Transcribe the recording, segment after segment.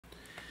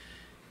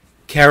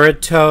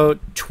Keritot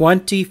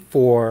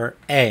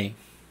 24a.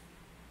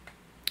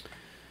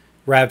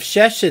 Rav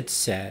Sheshet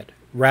said,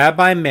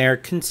 Rabbi Meir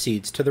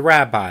concedes to the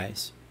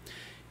rabbis.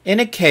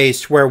 In a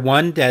case where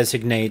one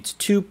designates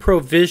two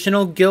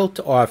provisional guilt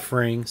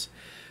offerings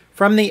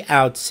from the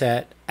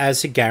outset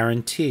as a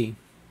guarantee,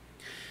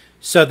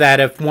 so that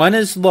if one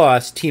is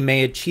lost, he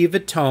may achieve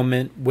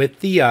atonement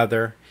with the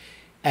other,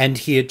 and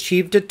he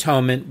achieved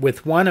atonement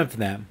with one of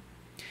them,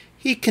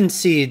 he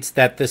concedes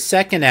that the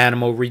second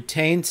animal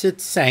retains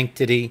its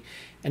sanctity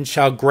and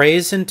shall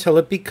graze until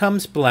it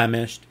becomes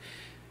blemished,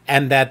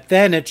 and that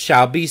then it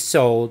shall be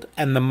sold,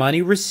 and the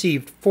money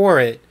received for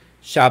it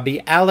shall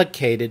be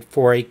allocated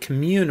for a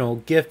communal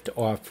gift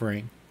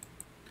offering.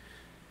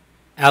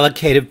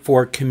 Allocated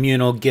for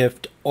communal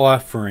gift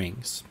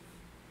offerings.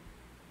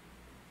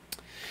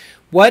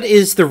 What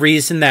is the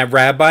reason that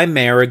Rabbi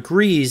Meir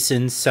agrees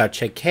in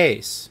such a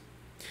case?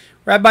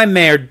 Rabbi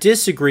Meir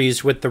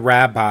disagrees with the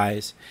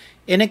rabbis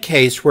in a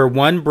case where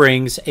one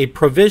brings a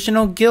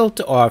provisional guilt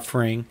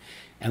offering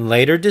and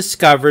later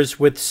discovers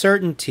with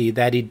certainty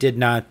that he did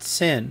not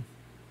sin.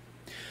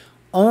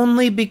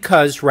 Only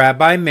because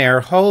Rabbi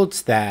Meir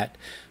holds that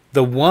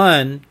the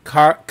one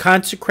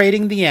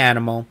consecrating the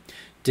animal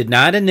did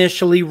not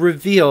initially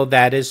reveal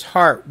that his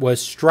heart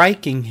was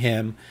striking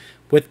him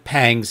with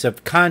pangs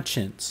of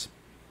conscience.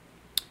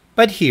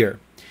 But here,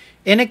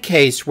 in a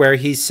case where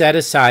he set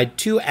aside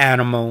two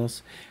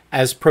animals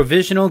as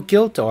provisional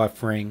guilt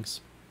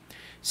offerings,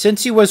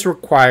 since he was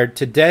required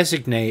to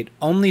designate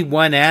only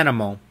one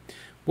animal,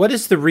 what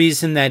is the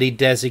reason that he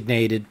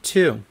designated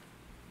two?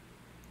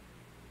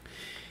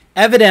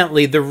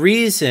 Evidently, the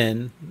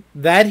reason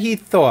that he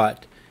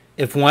thought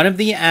if one of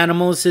the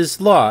animals is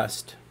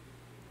lost,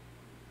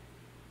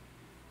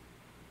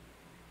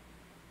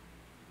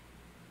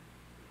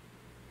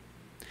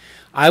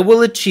 I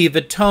will achieve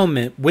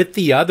atonement with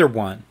the other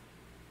one.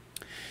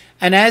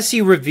 And as he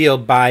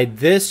revealed by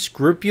this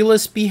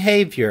scrupulous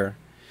behavior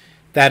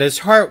that his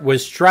heart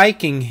was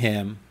striking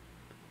him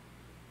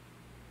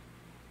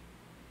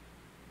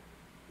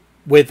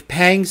with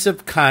pangs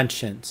of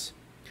conscience,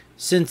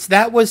 since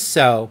that was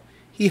so,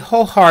 he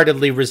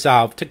wholeheartedly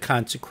resolved to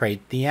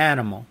consecrate the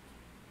animal.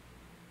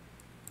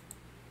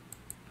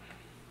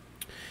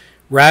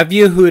 Rav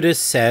Yehuda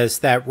says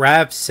that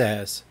Rav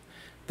says,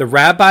 the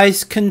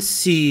rabbis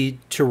concede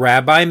to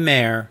Rabbi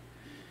Meir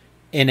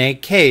in a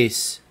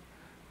case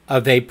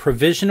of a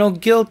provisional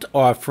guilt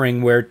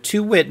offering where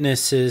two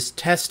witnesses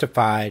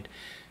testified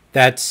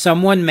that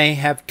someone may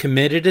have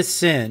committed a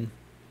sin,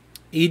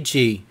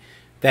 e.g.,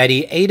 that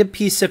he ate a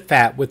piece of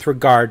fat with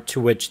regard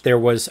to which there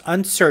was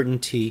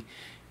uncertainty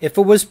if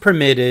it was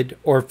permitted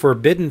or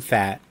forbidden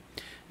fat,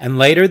 and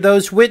later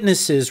those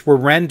witnesses were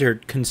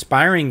rendered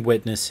conspiring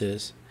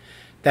witnesses,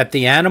 that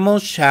the animal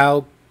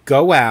shall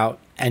go out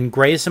and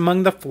graze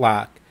among the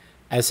flock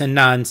as a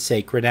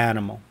non-sacred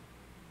animal.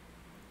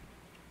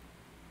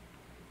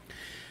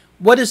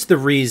 What is the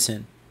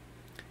reason?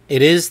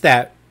 It is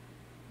that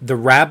the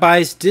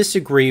rabbis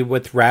disagree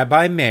with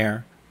Rabbi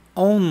Meir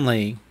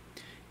only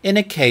in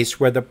a case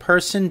where the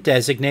person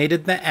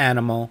designated the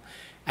animal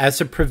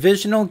as a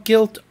provisional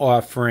guilt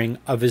offering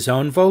of his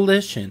own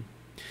volition,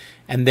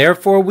 and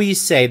therefore we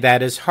say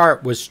that his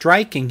heart was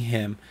striking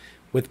him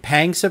with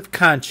pangs of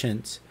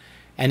conscience,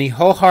 and he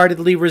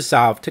wholeheartedly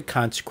resolved to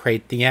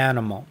consecrate the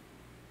animal.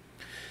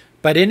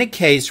 But in a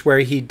case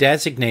where he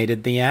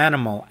designated the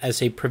animal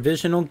as a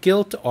provisional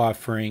guilt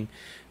offering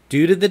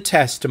due to the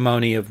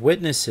testimony of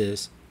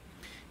witnesses,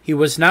 he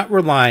was not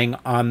relying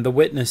on the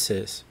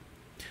witnesses.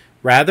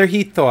 Rather,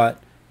 he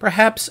thought,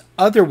 perhaps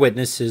other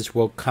witnesses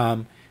will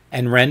come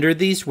and render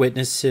these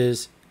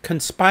witnesses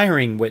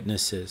conspiring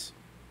witnesses.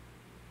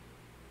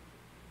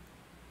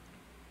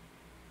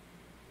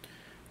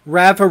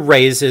 Rava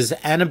raises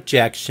an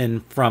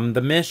objection from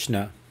the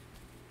Mishnah.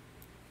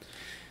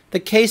 The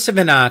case of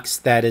an ox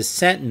that is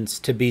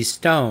sentenced to be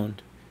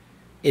stoned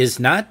is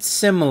not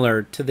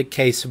similar to the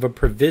case of a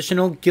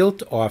provisional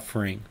guilt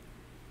offering,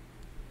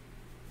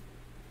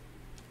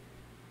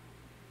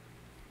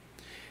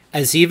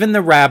 as even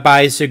the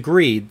rabbis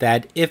agreed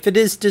that if it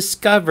is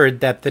discovered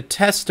that the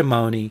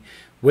testimony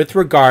with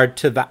regard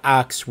to the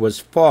ox was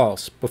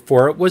false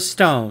before it was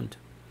stoned,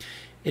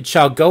 it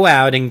shall go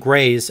out and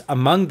graze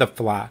among the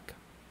flock.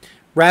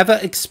 Rava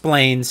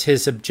explains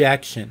his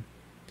objection.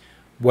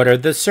 What are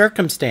the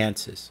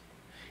circumstances?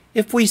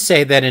 If we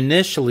say that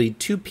initially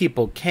two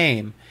people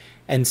came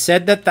and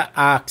said that the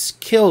ox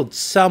killed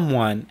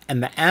someone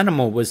and the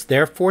animal was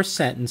therefore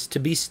sentenced to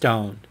be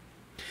stoned,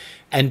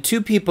 and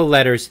two people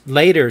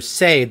later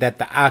say that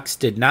the ox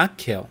did not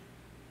kill,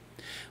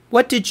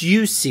 what did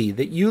you see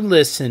that you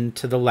listened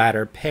to the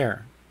latter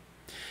pair?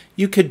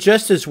 You could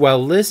just as well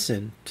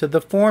listen to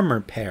the former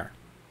pair.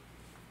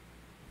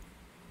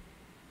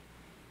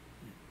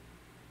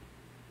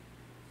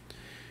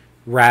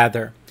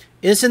 Rather,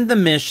 isn't the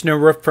Mishnah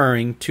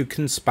referring to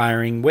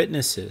conspiring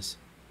witnesses?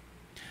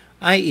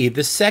 I.e.,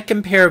 the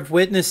second pair of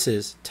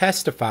witnesses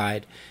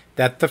testified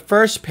that the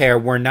first pair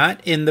were not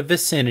in the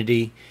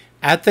vicinity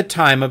at the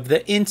time of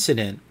the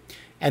incident,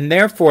 and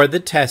therefore the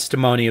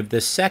testimony of the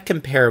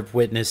second pair of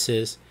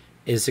witnesses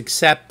is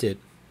accepted.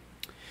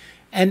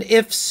 And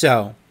if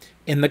so,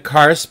 in the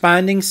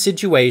corresponding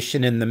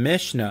situation in the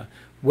Mishnah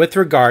with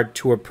regard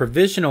to a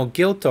provisional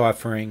guilt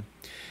offering,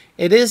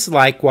 it is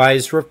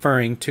likewise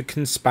referring to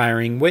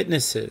conspiring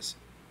witnesses,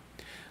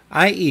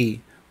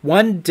 i.e.,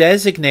 one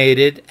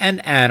designated an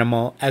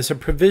animal as a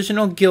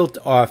provisional guilt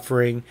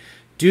offering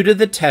due to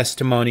the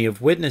testimony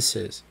of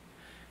witnesses,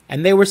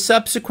 and they were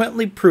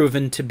subsequently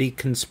proven to be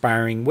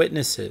conspiring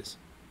witnesses.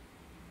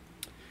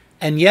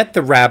 And yet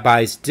the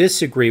rabbis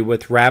disagree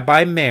with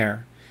Rabbi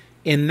Meir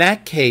in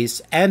that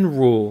case and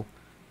rule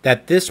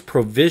that this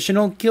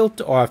provisional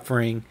guilt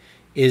offering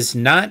is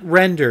not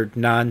rendered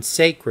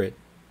non-sacred.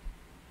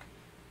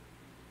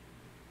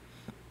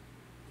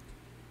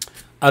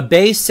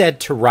 Abai said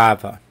to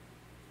Rava,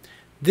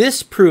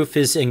 "This proof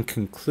is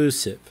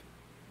inconclusive.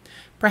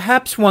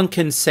 Perhaps one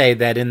can say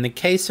that in the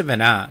case of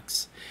an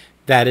ox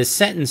that is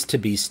sentenced to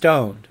be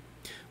stoned,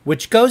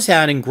 which goes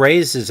out and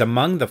grazes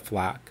among the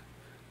flock,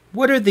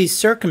 what are these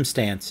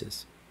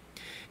circumstances?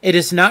 It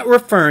is not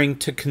referring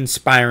to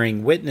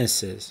conspiring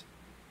witnesses,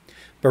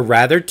 but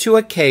rather to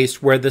a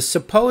case where the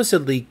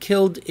supposedly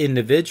killed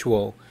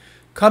individual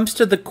comes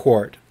to the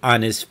court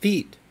on his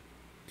feet,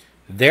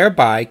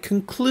 thereby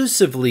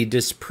conclusively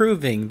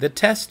disproving the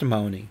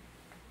testimony.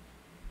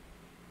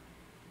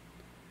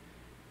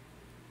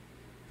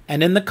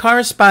 And in the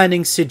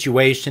corresponding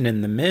situation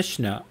in the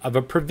Mishnah of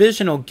a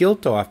provisional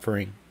guilt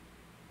offering,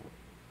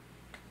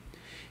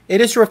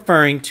 it is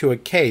referring to a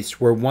case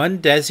where one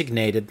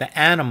designated the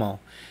animal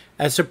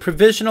as a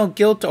provisional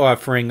guilt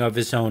offering of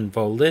his own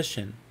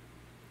volition.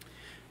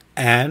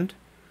 And,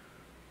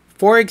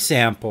 for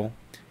example,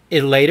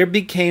 it later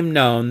became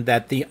known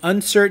that the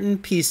uncertain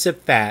piece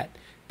of fat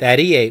that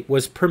he ate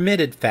was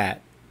permitted fat,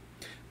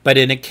 but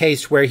in a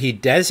case where he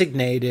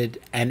designated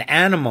an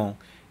animal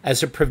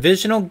as a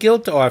provisional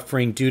guilt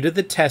offering due to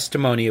the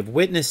testimony of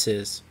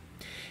witnesses,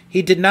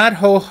 he did not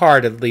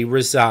wholeheartedly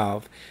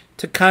resolve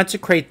to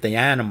consecrate the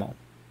animal,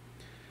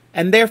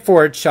 and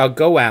therefore it shall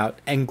go out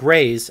and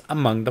graze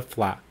among the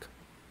flock.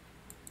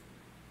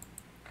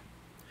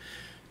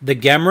 The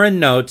Gemara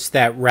notes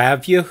that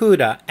Rav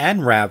Yehuda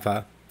and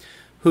Rava,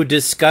 who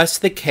discuss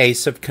the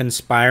case of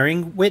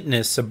conspiring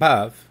witness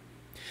above,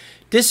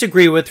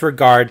 disagree with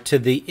regard to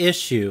the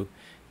issue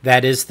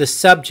that is the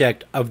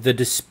subject of the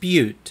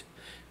dispute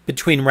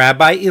between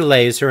Rabbi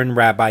Eliezer and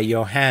Rabbi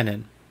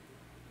Yohanan.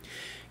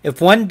 If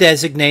one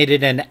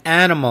designated an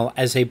animal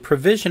as a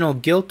provisional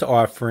guilt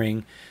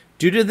offering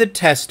due to the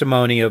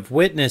testimony of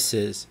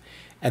witnesses,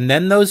 and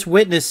then those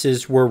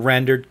witnesses were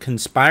rendered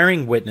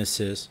conspiring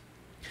witnesses,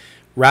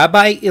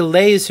 Rabbi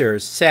Eliezer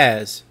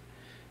says,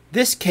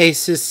 this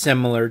case is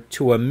similar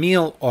to a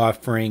meal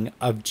offering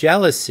of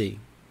jealousy,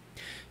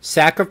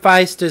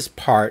 sacrificed as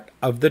part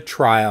of the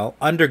trial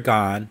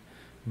undergone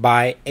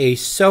by a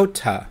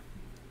sota,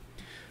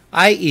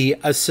 i.e.,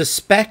 a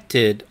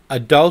suspected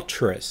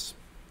adulteress.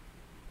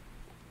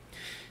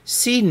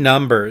 See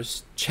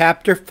Numbers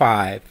chapter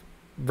 5,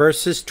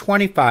 verses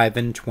 25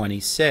 and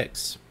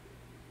 26.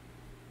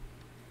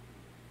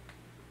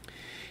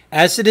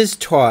 As it is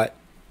taught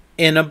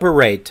in a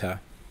Bereta,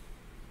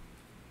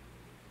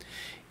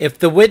 if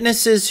the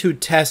witnesses who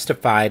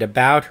testified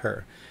about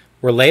her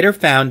were later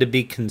found to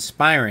be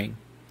conspiring,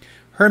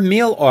 her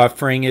meal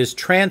offering is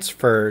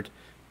transferred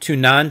to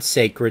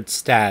non-sacred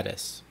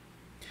status.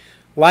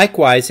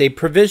 Likewise, a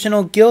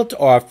provisional guilt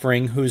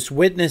offering whose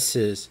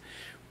witnesses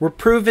were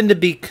proven to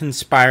be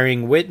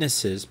conspiring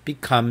witnesses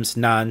becomes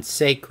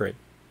non-sacred.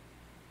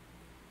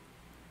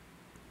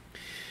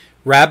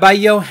 Rabbi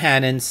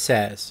Yohanan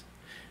says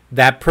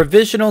that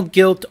provisional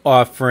guilt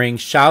offering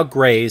shall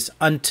graze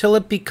until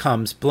it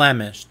becomes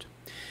blemished,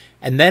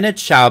 and then it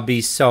shall be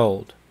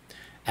sold,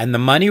 and the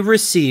money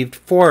received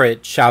for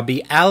it shall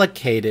be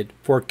allocated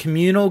for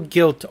communal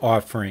guilt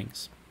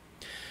offerings.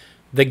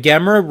 The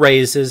Gemara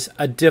raises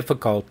a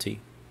difficulty,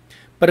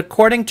 but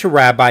according to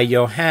Rabbi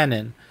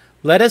Yohanan,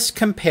 let us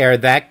compare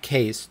that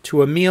case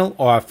to a meal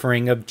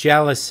offering of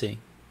jealousy,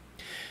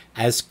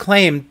 as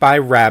claimed by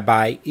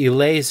Rabbi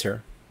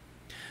Eliezer.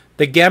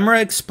 The Gemara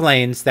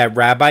explains that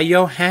Rabbi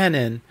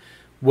Yohanan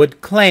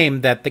would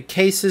claim that the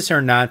cases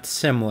are not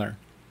similar.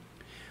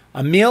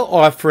 A meal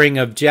offering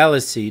of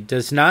jealousy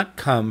does not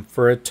come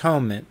for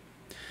atonement,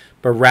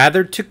 but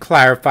rather to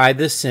clarify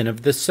the sin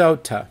of the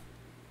sota.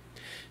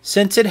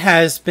 Since it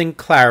has been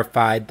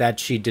clarified that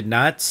she did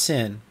not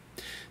sin,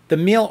 the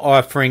meal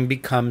offering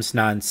becomes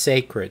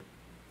non-sacred.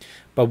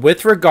 But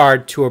with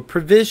regard to a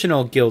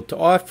provisional guilt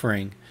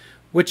offering,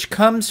 which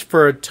comes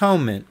for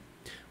atonement,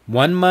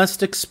 one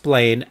must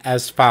explain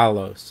as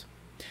follows.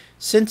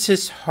 Since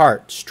his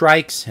heart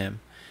strikes him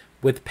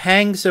with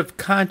pangs of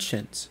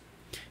conscience,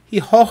 he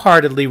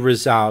wholeheartedly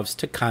resolves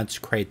to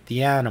consecrate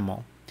the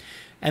animal,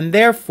 and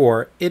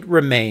therefore it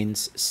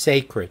remains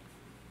sacred.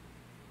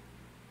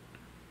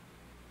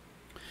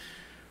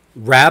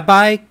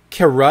 Rabbi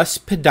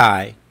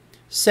Kerisus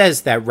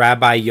says that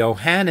Rabbi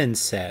Yohanan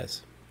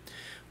says,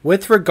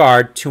 with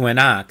regard to an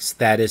ox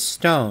that is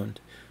stoned,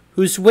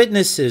 whose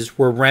witnesses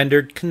were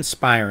rendered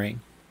conspiring.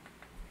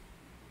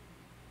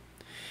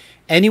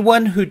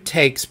 Anyone who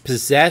takes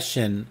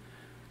possession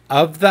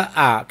of the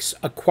ox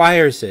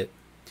acquires it,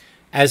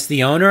 as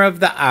the owner of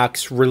the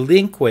ox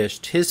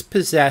relinquished his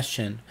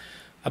possession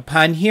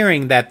upon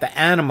hearing that the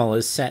animal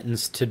is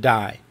sentenced to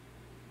die.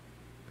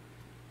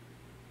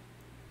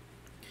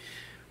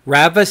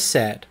 Rava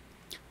said,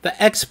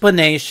 the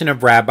explanation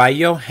of Rabbi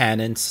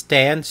Yohanan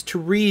stands to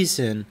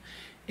reason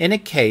in a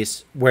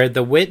case where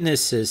the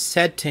witnesses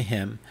said to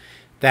him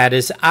that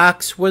his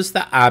ox was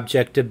the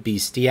object of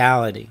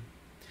bestiality,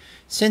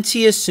 since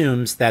he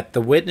assumes that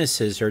the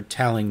witnesses are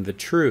telling the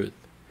truth.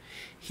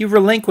 He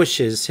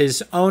relinquishes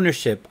his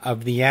ownership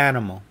of the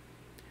animal.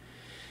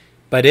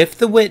 But if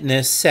the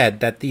witness said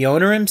that the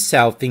owner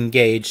himself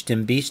engaged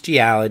in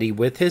bestiality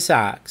with his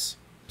ox,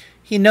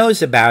 he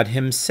knows about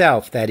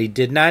himself that he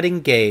did not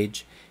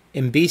engage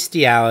in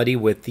bestiality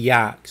with the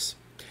ox,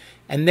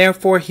 and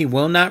therefore he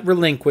will not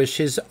relinquish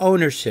his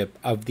ownership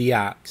of the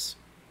ox.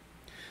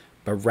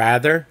 But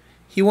rather,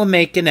 he will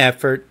make an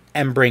effort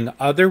and bring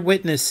other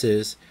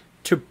witnesses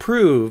to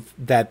prove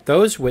that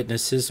those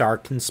witnesses are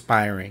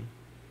conspiring.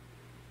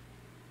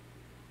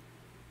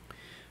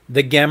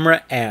 The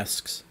Gemara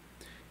asks,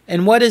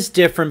 and what is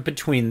different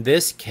between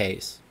this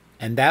case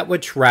and that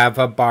which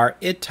Rava bar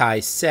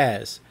Ittai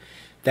says,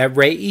 that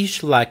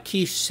Reish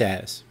Lakish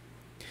says?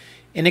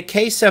 In a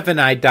case of an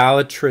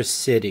idolatrous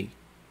city,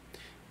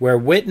 where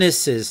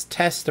witnesses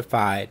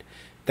testified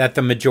that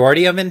the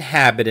majority of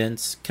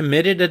inhabitants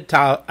committed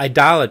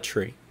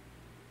idolatry,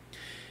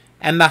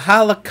 and the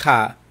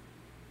halakha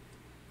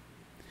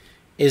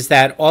is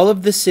that all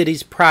of the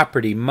city's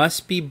property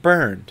must be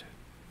burned.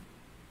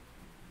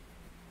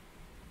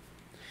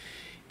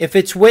 If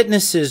its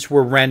witnesses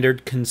were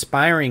rendered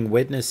conspiring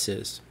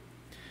witnesses,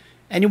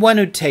 anyone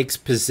who takes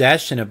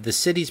possession of the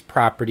city's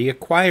property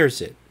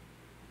acquires it.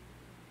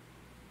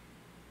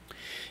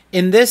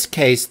 In this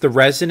case, the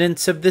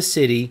residents of the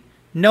city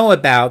know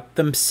about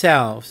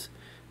themselves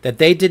that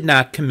they did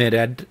not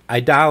commit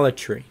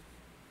idolatry.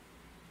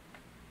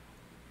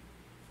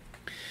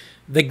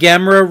 The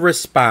Gemara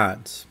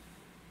responds,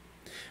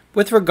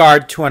 with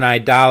regard to an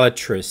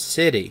idolatrous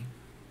city,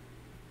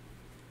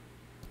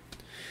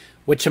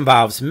 which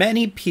involves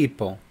many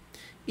people,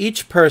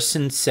 each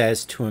person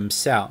says to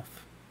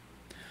himself,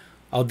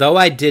 although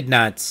I did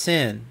not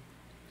sin,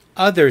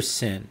 others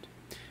sinned,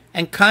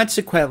 and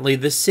consequently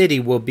the city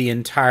will be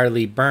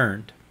entirely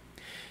burned.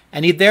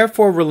 And he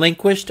therefore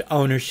relinquished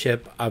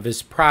ownership of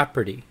his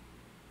property.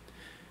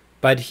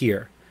 But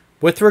here,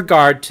 with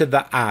regard to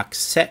the ox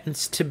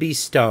sentenced to be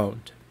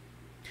stoned,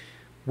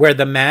 where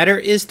the matter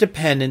is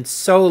dependent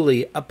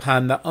solely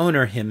upon the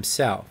owner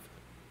himself,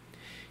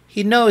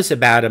 he knows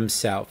about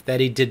himself that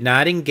he did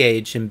not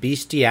engage in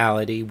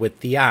bestiality with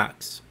the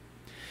ox,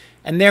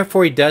 and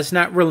therefore he does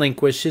not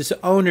relinquish his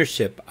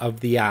ownership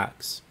of the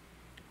ox,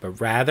 but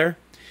rather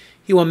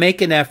he will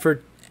make an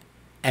effort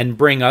and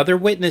bring other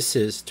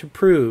witnesses to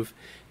prove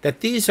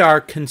that these are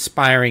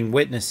conspiring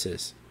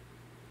witnesses.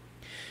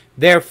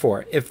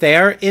 Therefore, if they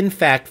are in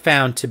fact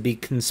found to be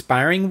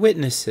conspiring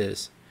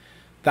witnesses,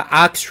 the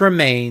ox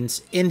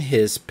remains in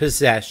his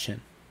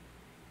possession.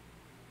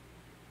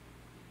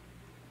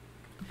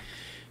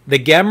 The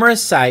Gemara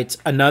cites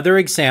another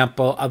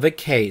example of a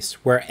case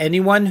where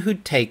anyone who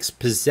takes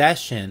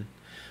possession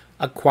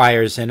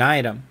acquires an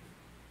item.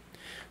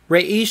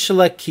 Reish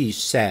Lakish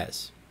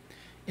says,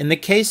 in the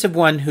case of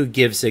one who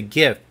gives a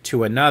gift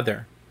to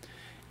another,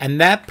 and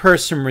that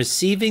person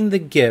receiving the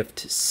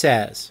gift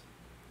says,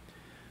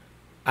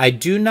 I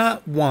do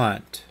not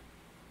want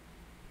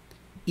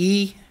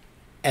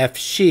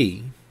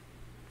she,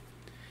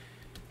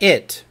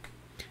 it.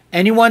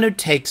 Anyone who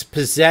takes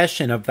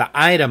possession of the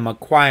item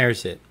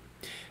acquires it,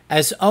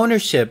 as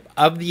ownership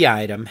of the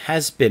item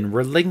has been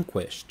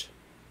relinquished.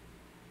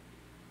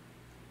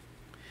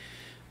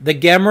 The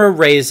Gemara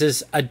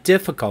raises a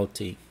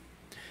difficulty,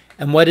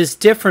 and what is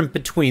different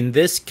between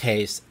this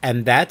case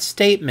and that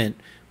statement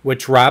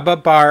which Rabba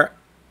bar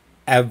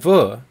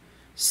Avu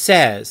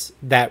says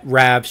that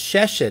Rav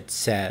Sheshet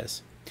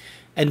says,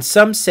 and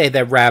some say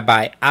that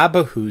Rabbi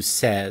Abahu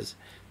says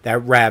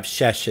that Rav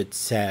Sheshet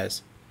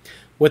says,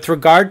 with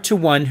regard to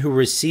one who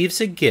receives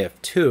a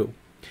gift who,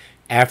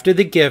 after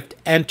the gift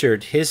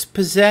entered his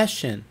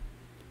possession,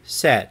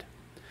 said,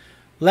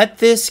 let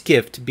this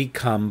gift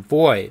become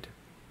void,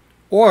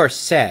 or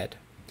said,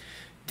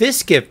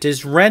 this gift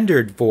is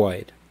rendered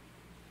void,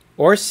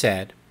 or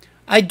said,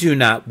 I do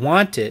not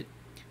want it,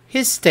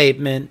 his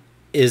statement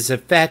is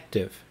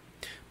effective.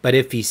 But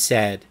if he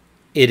said,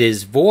 it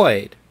is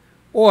void,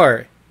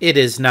 or it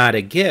is not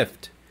a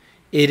gift,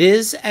 it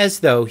is as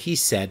though he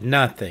said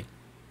nothing.